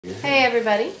Hey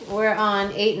everybody, we're on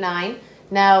 8-9.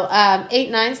 Now,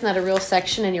 8-9 is not a real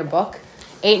section in your book.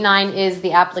 8-9 is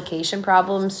the application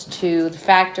problems to the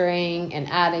factoring and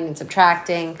adding and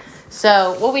subtracting.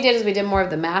 So what we did is we did more of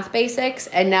the math basics,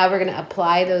 and now we're going to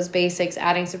apply those basics,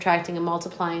 adding, subtracting, and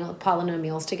multiplying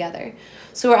polynomials together.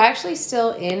 So we're actually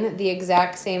still in the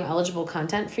exact same eligible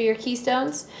content for your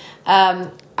keystones.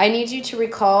 I need you to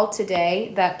recall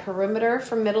today that perimeter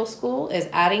for middle school is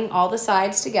adding all the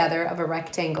sides together of a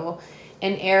rectangle,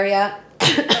 and area,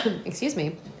 excuse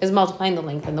me, is multiplying the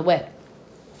length and the width.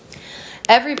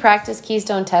 Every practice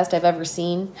keystone test I've ever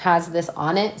seen has this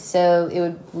on it, so it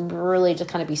would really just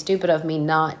kind of be stupid of me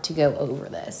not to go over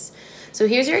this. So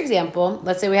here's your example.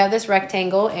 Let's say we have this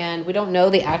rectangle, and we don't know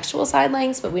the actual side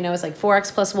lengths, but we know it's like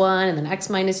 4x plus 1 and then x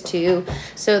minus 2.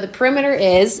 So the perimeter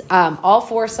is all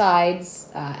four sides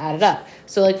added up.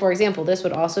 So like, for example, this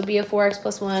would also be a 4x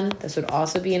plus 1. This would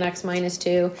also be an x minus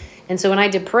 2. And so when I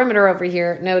did perimeter over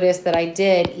here, notice that I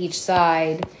did each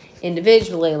side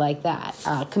individually like that.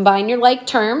 Combine your like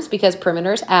terms because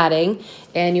perimeter is adding,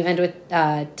 and you end with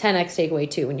 10x take away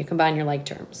 2 when you combine your like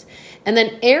terms. And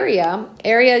then area,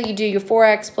 you do your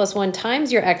 4x plus 1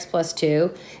 times your x plus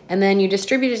 2, and then you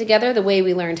distribute it together the way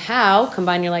we learned how,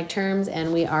 combine your like terms,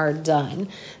 and we are done.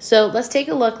 So let's take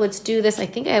a look. Let's do this. I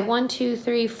think I have 1, 2,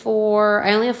 3, 4.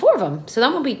 I only have 4 of them, so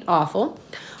that won't be awful.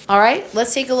 All right,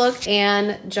 let's take a look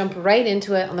and jump right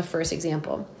into it on the first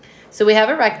example. So we have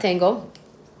a rectangle.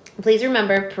 Please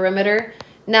remember perimeter.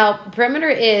 Now, perimeter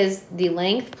is the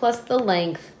length plus the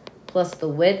length plus the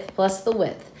width plus the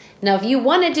width. Now, if you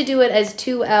wanted to do it as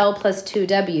 2L plus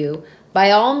 2W, by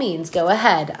all means, go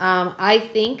ahead. I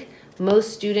think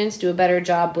most students do a better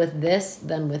job with this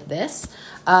than with this.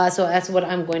 So that's what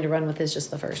I'm going to run with, is just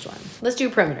the first one. Let's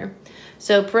do perimeter.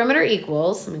 So perimeter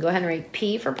equals, let me go ahead and write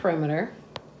P for perimeter,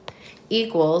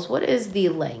 equals, what is the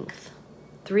length?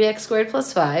 3x squared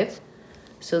plus 5.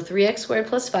 So 3x squared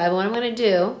plus 5, what I'm going to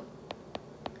do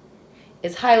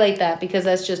is highlight that because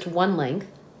that's just one length.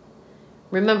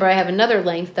 Remember, I have another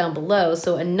length down below,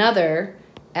 so another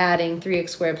adding 3x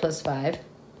squared plus 5.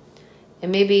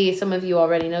 And maybe some of you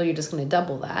already know you're just going to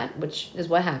double that, which is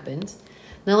what happens.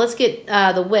 Now let's get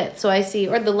the width. So I see,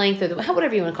 or the length, or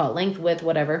whatever you want to call it, length, width,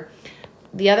 whatever.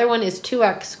 The other one is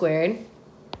 2x squared.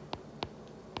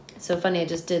 So funny, I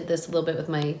just did this a little bit with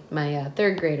my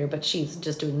third grader, but she's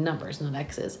just doing numbers, not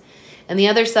x's. And the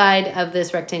other side of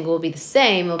this rectangle will be the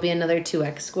same. It'll be another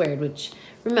 2x squared, which,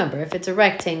 remember, if it's a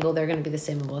rectangle, they're going to be the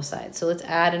same on both sides. So let's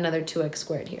add another 2x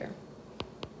squared here.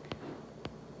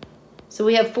 So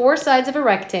we have 4 sides of a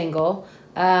rectangle,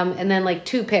 and then like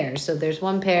 2 pairs. So there's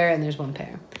 1 pair and there's 1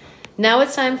 pair. Now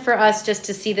it's time for us just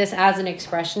to see this as an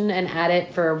expression and add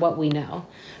it for what we know.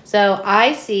 So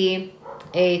I see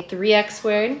a 3x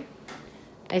squared.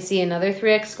 I see another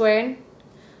 3x squared.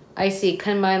 I see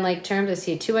combined like terms. I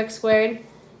see a 2x squared.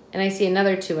 And I see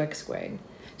another 2x squared.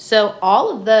 So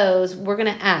all of those we're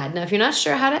going to add. Now, if you're not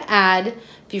sure how to add,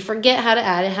 if you forget how to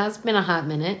add, it has been a hot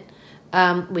minute,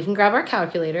 we can grab our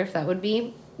calculator if that would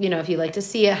be, if you'd like to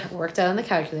see it worked out on the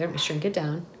calculator. Let me shrink it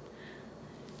down.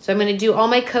 So I'm going to do all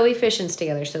my coefficients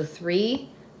together. So 3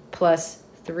 plus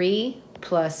 3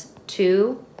 plus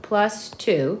 2 plus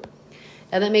 2.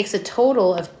 And that makes a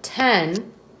total of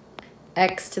 10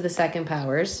 x to the second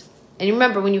powers. And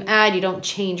remember, when you add, you don't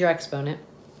change your exponent.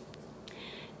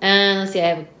 And let's see, I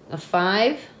have a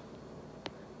 5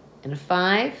 and a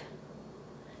 5.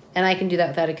 And I can do that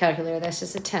without a calculator. That's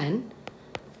just a 10.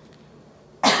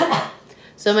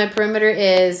 So my perimeter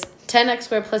is 10x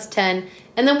squared plus 10.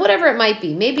 And then whatever it might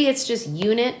be. Maybe it's just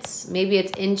units. Maybe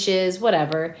it's inches,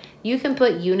 whatever. You can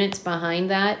put units behind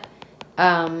that.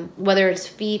 Whether it's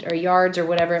feet or yards or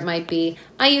whatever it might be.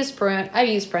 I use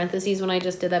parentheses when I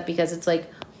just did that because it's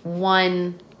like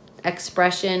one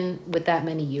expression with that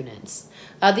many units.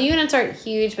 The units aren't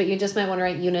huge, but you just might want to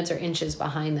write units or inches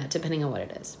behind that depending on what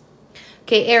it is.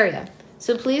 Okay, area.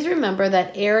 So please remember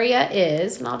that area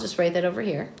is, and I'll just write that over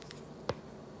here,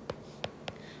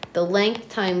 the length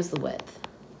times the width.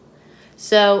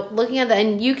 So looking at that,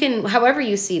 and you can, however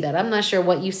you see that, I'm not sure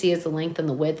what you see as the length and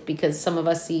the width because some of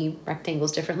us see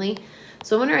rectangles differently.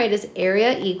 So I'm going to write as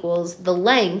area equals the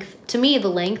length, to me the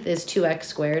length is 2x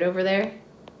squared over there,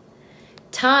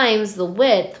 times the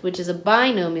width, which is a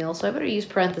binomial, so I better use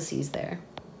parentheses there.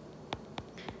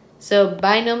 So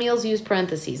binomials use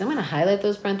parentheses. I'm going to highlight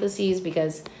those parentheses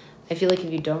because I feel like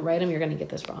if you don't write them, you're going to get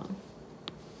this wrong.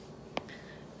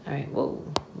 All right, whoa,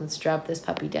 let's drop this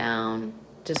puppy down,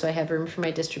 just so I have room for my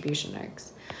distribution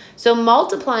arcs. So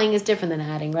multiplying is different than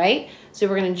adding, right? So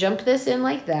we're going to jump this in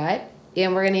like that,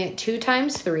 and we're going to get 2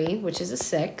 times 3, which is a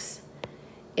 6,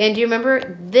 And do you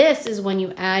remember, this is when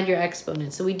you add your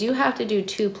exponents. So we do have to do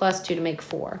 2 plus 2 to make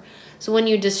 4. So when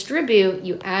you distribute,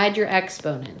 you add your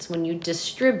exponents. When you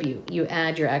distribute, you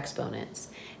add your exponents.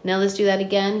 Now let's do that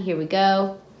again. Here we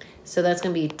go. So that's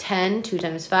going to be 10, 2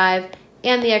 times 5,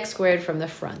 and the x squared from the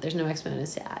front. There's no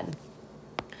exponents to add.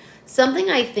 Something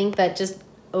I think that just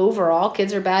overall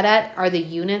kids are bad at are the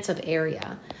units of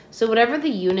area. So whatever the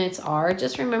units are,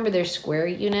 just remember they're square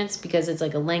units because it's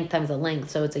like a length times a length,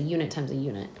 so it's a unit times a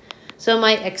unit. So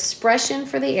my expression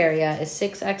for the area is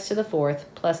 6x to the 4th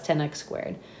plus 10x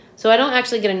squared. So I don't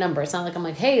actually get a number. It's not like I'm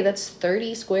like, hey, that's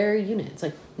 30 square units.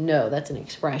 Like, no, that's an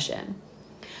expression.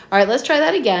 All right, let's try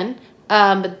that again.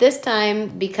 But this time,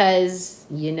 because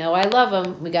you know I love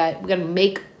them, we're gonna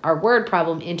make our word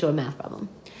problem into a math problem.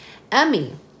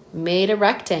 Emmy made a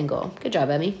rectangle. Good job,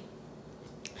 Emmy.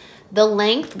 The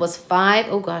length was 5.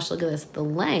 Oh gosh, look at this. The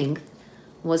length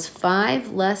was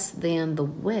 5 less than the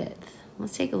width.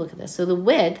 Let's take a look at this. So the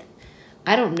width,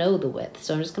 I don't know the width,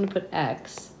 so I'm just going to put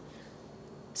x.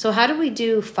 So how do we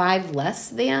do 5 less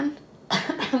than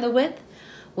the width?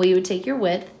 Well, you would take your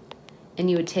width and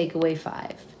you would take away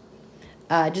 5.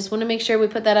 Just want to make sure we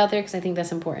put that out there because I think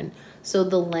that's important. So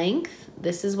the length,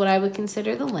 this is what I would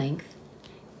consider the length,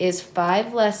 is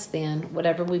 5 less than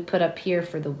whatever we put up here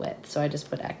for the width. So I just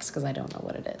put x because I don't know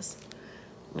what it is.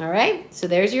 All right, so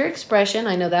there's your expression.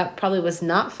 I know that probably was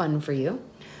not fun for you.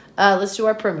 Let's do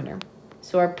our perimeter.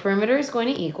 So our perimeter is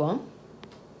going to equal,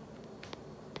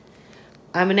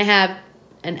 I'm going to have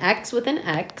an x with an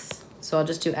x. So I'll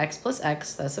just do x plus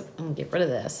x. I'm going to get rid of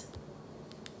this.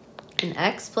 An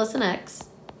x plus an x.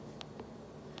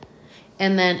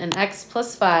 And then an x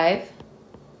plus 5.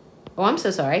 Oh, I'm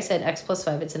so sorry. I said x plus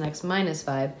 5. It's an x minus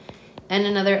 5. And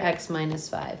another x minus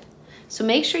 5. So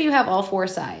make sure you have all 4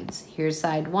 sides. Here's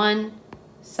side 1,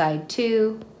 side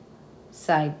 2,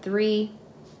 side 3,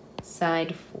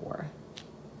 side 4.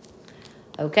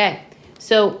 Okay.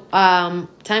 So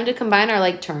time to combine our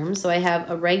like terms. So I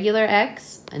have a regular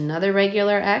x, another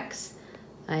regular x.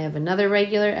 I have another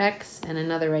regular x and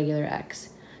another regular x.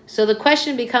 So the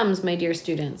question becomes, my dear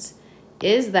students,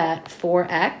 is that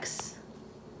 4x?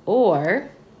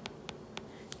 Or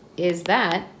is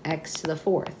that x to the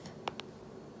 4th?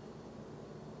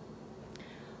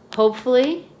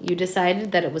 Hopefully you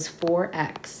decided that it was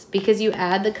 4x because you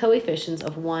add the coefficients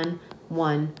of 1,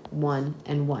 1, 1,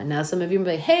 and 1. Now some of you may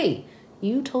be like, hey,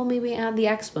 you told me we add the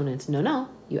exponents. No,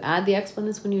 you add the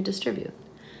exponents when you distribute.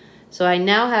 So I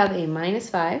now have a minus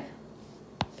 5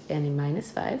 and a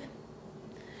minus 5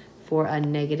 for a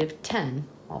negative 10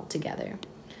 altogether.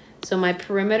 So my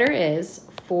perimeter is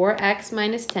 4x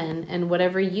minus 10 and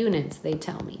whatever units they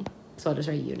tell me. So I'll just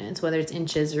write units, whether it's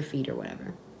inches or feet or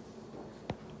whatever.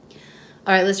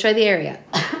 All right, let's try the area.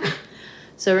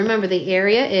 So remember, the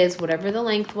area is whatever the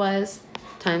length was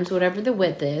times whatever the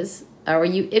width is. Or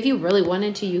if you really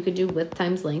wanted to, you could do width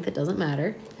times length. It doesn't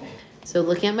matter. So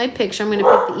looking at my picture, I'm going to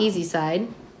pick the easy side,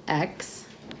 x.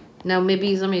 Now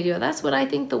maybe somebody do, that's what I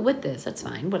think the width is. That's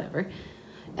fine, whatever.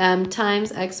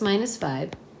 Times x minus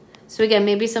 5. So again,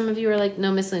 maybe some of you are like,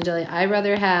 no, Miss Angeli, I'd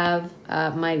rather have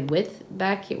my width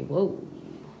back here. Whoa.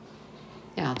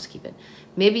 Yeah, I'll just keep it.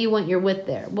 Maybe you want your width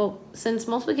there. Well, since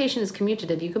multiplication is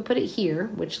commutative, you could put it here,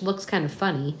 which looks kind of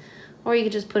funny, or you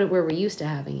could just put it where we're used to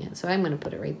having it. So I'm going to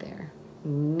put it right there.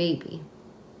 Maybe.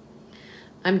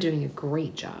 I'm doing a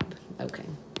great job. Okay,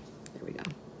 there we go.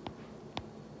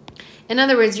 In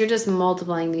other words, you're just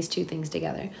multiplying these two things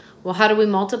together. Well, how do we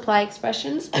multiply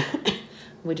expressions?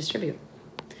 We distribute.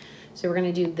 So we're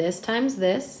going to do this times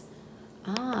this.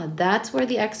 That's where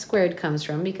the x squared comes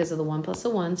from because of the 1 plus the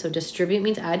 1. So distribute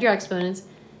means add your exponents.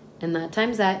 And that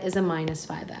times that is a minus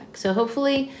 5x. So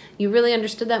hopefully you really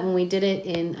understood that when we did it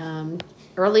in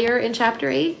earlier in chapter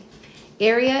 8.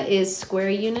 Area is square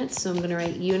units. So I'm going to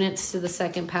write units to the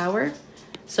 2nd power.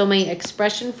 So my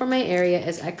expression for my area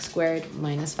is x squared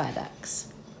minus 5x.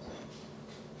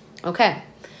 Okay.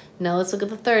 Now let's look at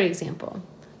the third example.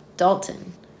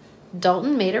 Dalton.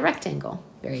 Dalton made a rectangle.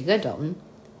 Very good, Dalton.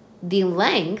 The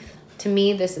length, to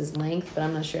me this is length, but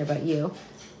I'm not sure about you.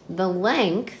 The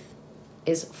length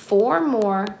is 4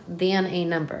 more than a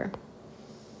number.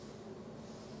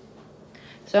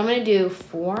 So I'm going to do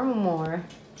 4 more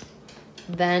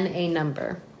than a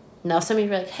number. Now some of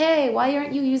you are like, hey, why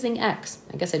aren't you using x?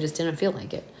 I guess I just didn't feel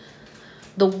like it.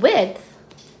 The width,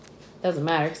 doesn't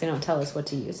matter because they don't tell us what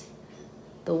to use.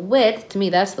 The width, to me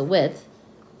that's the width,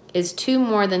 is 2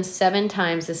 more than 7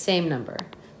 times the same number.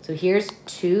 So here's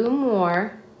 2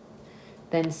 more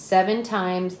than 7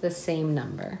 times the same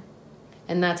number.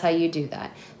 And that's how you do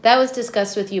that. That was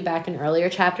discussed with you back in earlier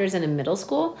chapters and in middle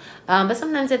school. But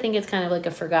sometimes I think it's kind of like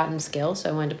a forgotten skill, so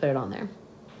I wanted to put it on there.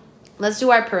 Let's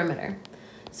do our perimeter.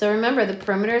 So remember, the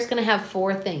perimeter is going to have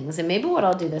 4 things. And maybe what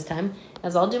I'll do this time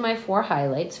is I'll do my 4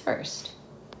 highlights first.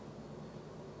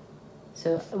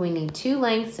 So we need 2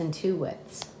 lengths and 2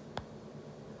 widths.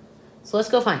 So let's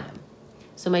go find them.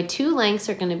 So my 2 lengths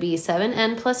are going to be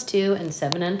 7n plus 2 and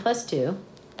 7n plus 2.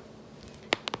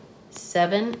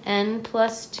 7n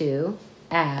plus 2,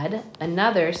 add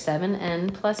another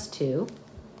 7n plus 2.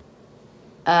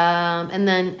 And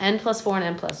then n plus 4 and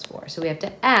n plus 4. So we have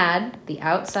to add the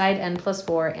outside n plus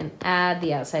 4 and add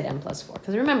the outside n plus 4.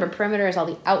 Because remember, perimeter is all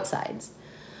the outsides.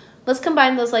 Let's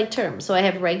combine those like terms. So I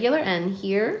have regular n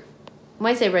here.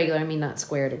 When I say regular, I mean not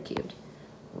squared or cubed.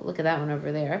 Look at that one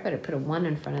over there. I better put a 1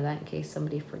 in front of that in case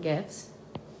somebody forgets.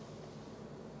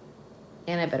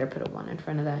 And I better put a 1 in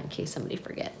front of that in case somebody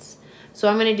forgets. So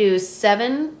I'm going to do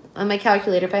 7 on my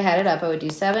calculator. If I had it up, I would do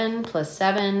 7 plus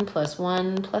 7 plus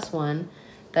 1 plus 1.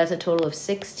 That's a total of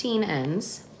 16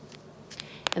 n's.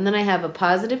 And then I have a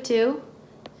positive 2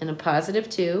 and a positive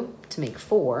 2 to make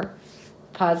 4,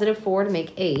 positive 4 to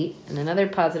make 8, and another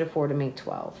positive 4 to make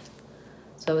 12.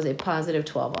 So it was a positive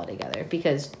 12 altogether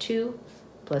because 2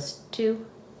 plus 2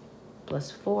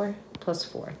 plus 4 plus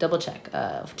 4. Double check.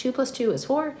 2 plus 2 is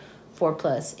 4. 4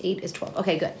 plus 8 is 12.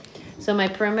 Okay, good. So my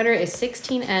perimeter is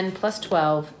 16n plus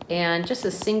 12, and just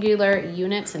a singular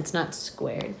unit since not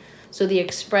squared. So the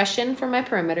expression for my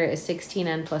perimeter is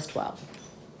 16n plus 12.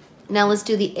 Now let's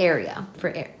do the area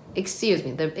for the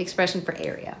expression for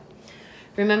area.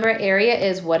 Remember, area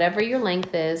is whatever your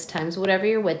length is times whatever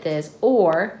your width is,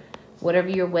 or whatever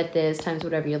your width is times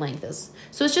whatever your length is.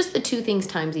 So it's just the 2 things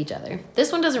times each other.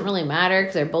 This one doesn't really matter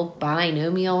because they're both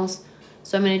binomials.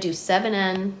 So I'm going to do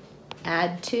 7n,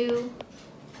 add 2.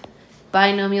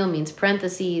 Binomial means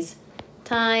parentheses,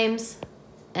 times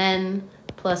n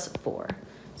plus 4.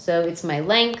 So it's my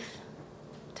length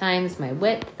times my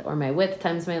width, or my width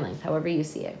times my length, however you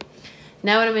see it.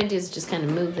 Now what I'm going to do is just kind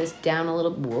of move this down a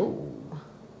little. Whoa.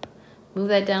 Move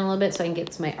that down a little bit so I can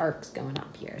get my arcs going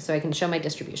up here, so I can show my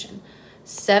distribution.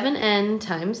 7n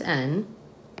times n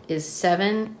is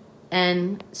 7n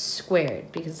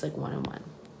squared, because it's like 1 and 1.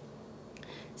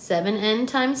 7n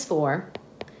times 4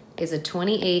 is a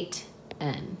 28n.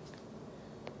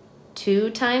 2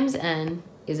 times n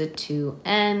is a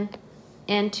 2n.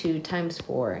 And 2 times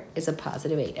 4 is a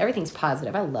positive 8. Everything's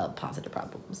positive. I love positive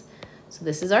problems. So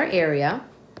this is our area.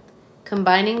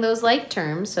 Combining those like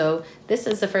terms. So this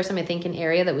is the first time I think in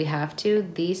area that we have to.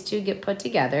 These 2 get put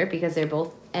together because they're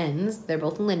both n's. They're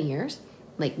both linears,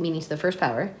 like meaning to the first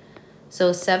power.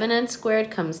 So 7n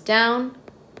squared comes down.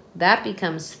 That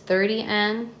becomes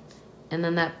 30n. And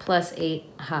then that plus 8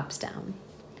 hops down.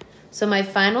 So my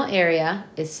final area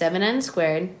is 7n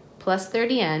squared plus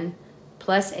 30n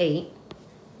plus 8.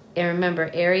 And remember,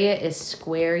 area is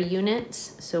square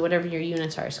units, so whatever your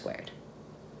units are squared.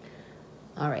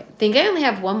 All right, I think I only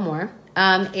have one more.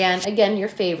 And again, your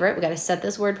favorite, we got to set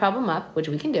this word problem up, which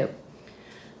we can do.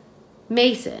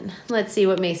 Mason, let's see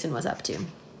what Mason was up to.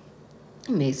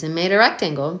 Mason made a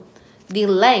rectangle. The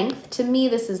length, to me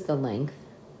this is the length,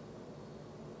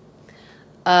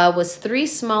 was 3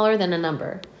 smaller than a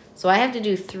number. So I have to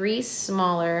do 3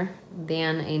 smaller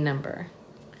than a number.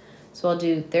 So I'll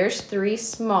do, there's 3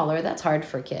 smaller. That's hard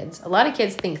for kids. A lot of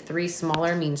kids think 3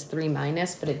 smaller means 3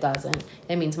 minus, but it doesn't.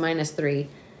 It means minus 3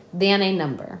 than a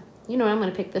number. You know what I'm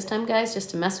going to pick this time, guys, just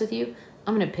to mess with you?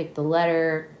 I'm going to pick the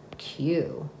letter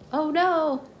Q. Oh,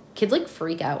 no. Kids like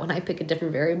freak out when I pick a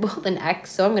different variable than X,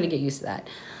 so I'm going to get used to that.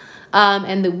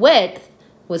 And the width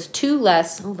was 2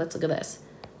 less. Oh, let's look at this.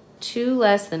 2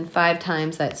 less than 5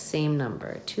 times that same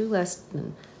number. 2 less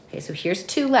than, okay, so here's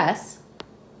 2 less.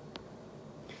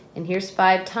 And here's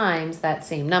 5 times that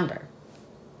same number.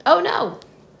 Oh no,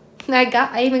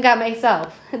 I even got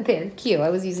myself there, Q. I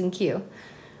was using Q.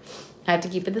 I have to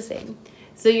keep it the same.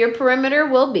 So your perimeter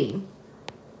will be,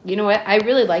 you know what? I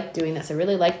really like doing this. I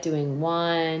really like doing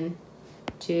 1,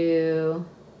 2,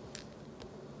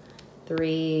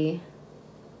 3.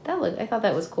 I thought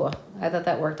that was cool. I thought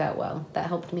that worked out well. That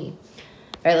helped me.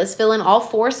 All right, let's fill in all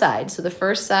 4 sides. So the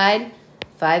first side,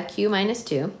 5q minus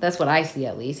 2. That's what I see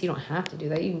at least. You don't have to do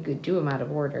that. You can do them out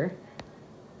of order.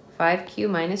 5q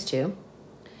minus 2.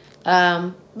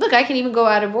 Look, I can even go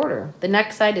out of order. The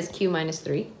next side is q minus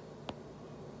 3.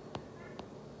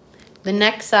 The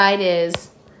next side is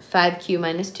 5q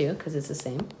minus 2 because it's the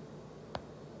same.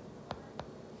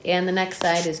 And the next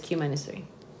side is q minus 3.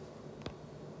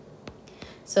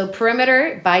 So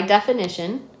perimeter, by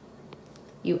definition,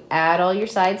 you add all your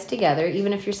sides together,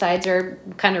 even if your sides are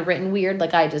kind of written weird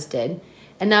like I just did.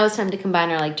 And now it's time to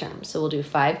combine our like terms. So we'll do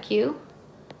 5q,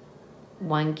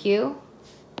 1q,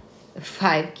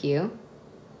 5q,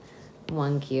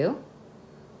 1q,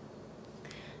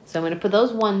 So I'm going to put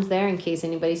those ones there in case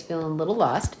anybody's feeling a little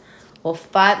lost. Well,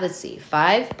 let's see.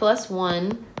 5 plus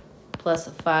 1 plus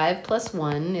 5 plus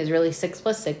 1 is really 6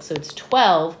 plus 6, so it's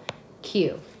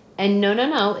 12q. And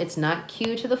no, it's not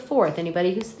q to the 4th.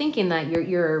 Anybody who's thinking that,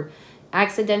 you're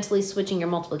accidentally switching your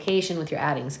multiplication with your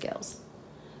adding skills.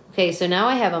 Okay, so now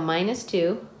I have a minus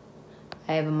 2,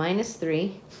 I have a minus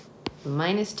 3, a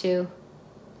minus 2,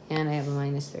 and I have a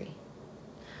minus 3.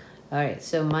 All right,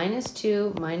 so minus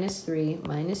 2, minus 3,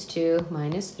 minus 2,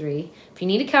 minus 3. If you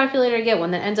need a calculator, get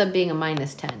one that ends up being a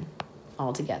minus 10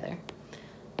 altogether.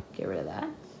 Get rid of that.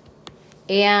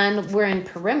 And we're in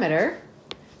perimeter.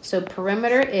 So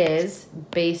perimeter is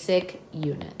basic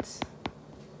units.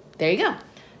 There you go.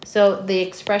 So the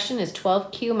expression is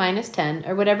 12q minus 10,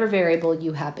 or whatever variable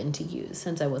you happen to use,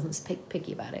 since I wasn't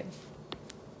picky about it.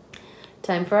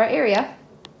 Time for our area.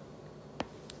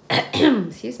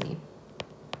 Excuse me.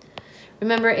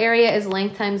 Remember, area is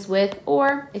length times width,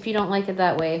 or if you don't like it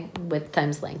that way, width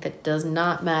times length. It does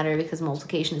not matter because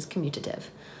multiplication is commutative.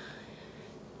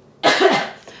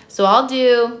 So I'll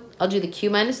do the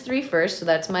q minus 3 first, so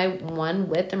that's my 1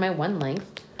 width or my 1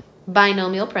 length.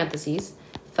 Binomial parentheses,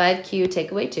 5q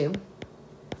take away 2.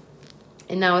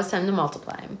 And now it's time to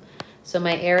multiply them. So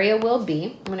my area will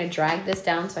be, I'm going to drag this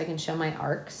down so I can show my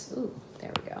arcs. Ooh,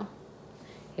 there we go.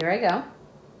 Here I go.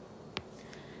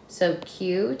 So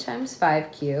q times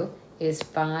 5q is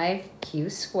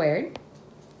 5q squared.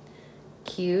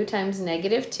 Q times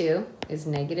negative 2 is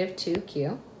negative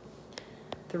 2q.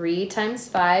 3 times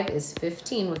 5 is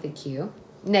 15 with a q.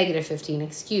 Negative 15,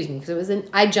 excuse me, because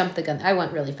I jumped the gun. I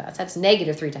went really fast. That's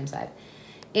negative 3 times 5.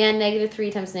 And negative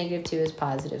 3 times negative 2 is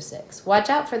positive 6. Watch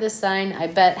out for this sign. I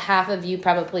bet half of you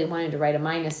probably wanted to write a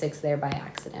minus 6 there by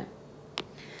accident.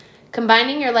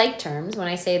 Combining your like terms, when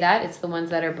I say that, it's the ones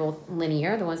that are both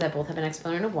linear, the ones that both have an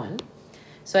exponent of 1.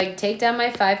 So I take down my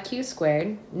 5q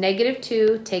squared. Negative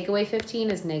 2, take away 15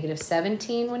 is negative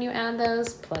 17 when you add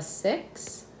those, plus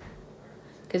 6.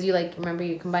 Because remember,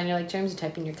 you combine your like terms, you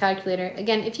type in your calculator.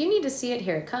 Again, if you need to see it,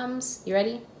 here it comes. You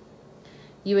ready?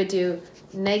 You would do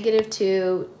negative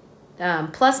 2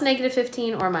 plus negative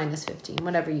 15 or minus 15,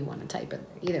 whatever you want to type in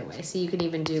there, either way. So you can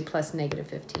even do plus negative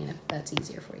 15 if that's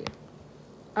easier for you.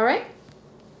 All right?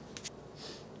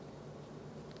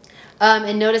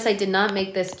 And notice I did not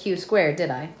make this q squared, did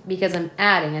I? Because I'm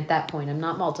adding at that point. I'm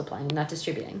not multiplying. I'm not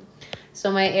distributing. So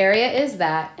my area is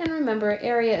that. And remember,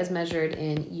 area is measured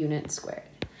in units squared.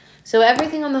 So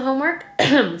everything on the homework,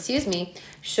 excuse me,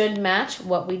 should match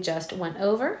what we just went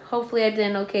over. Hopefully I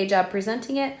did an okay job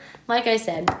presenting it. Like I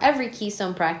said, every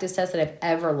Keystone practice test that I've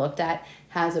ever looked at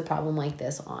has a problem like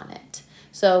this on it.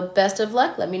 So best of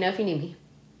luck. Let me know if you need me.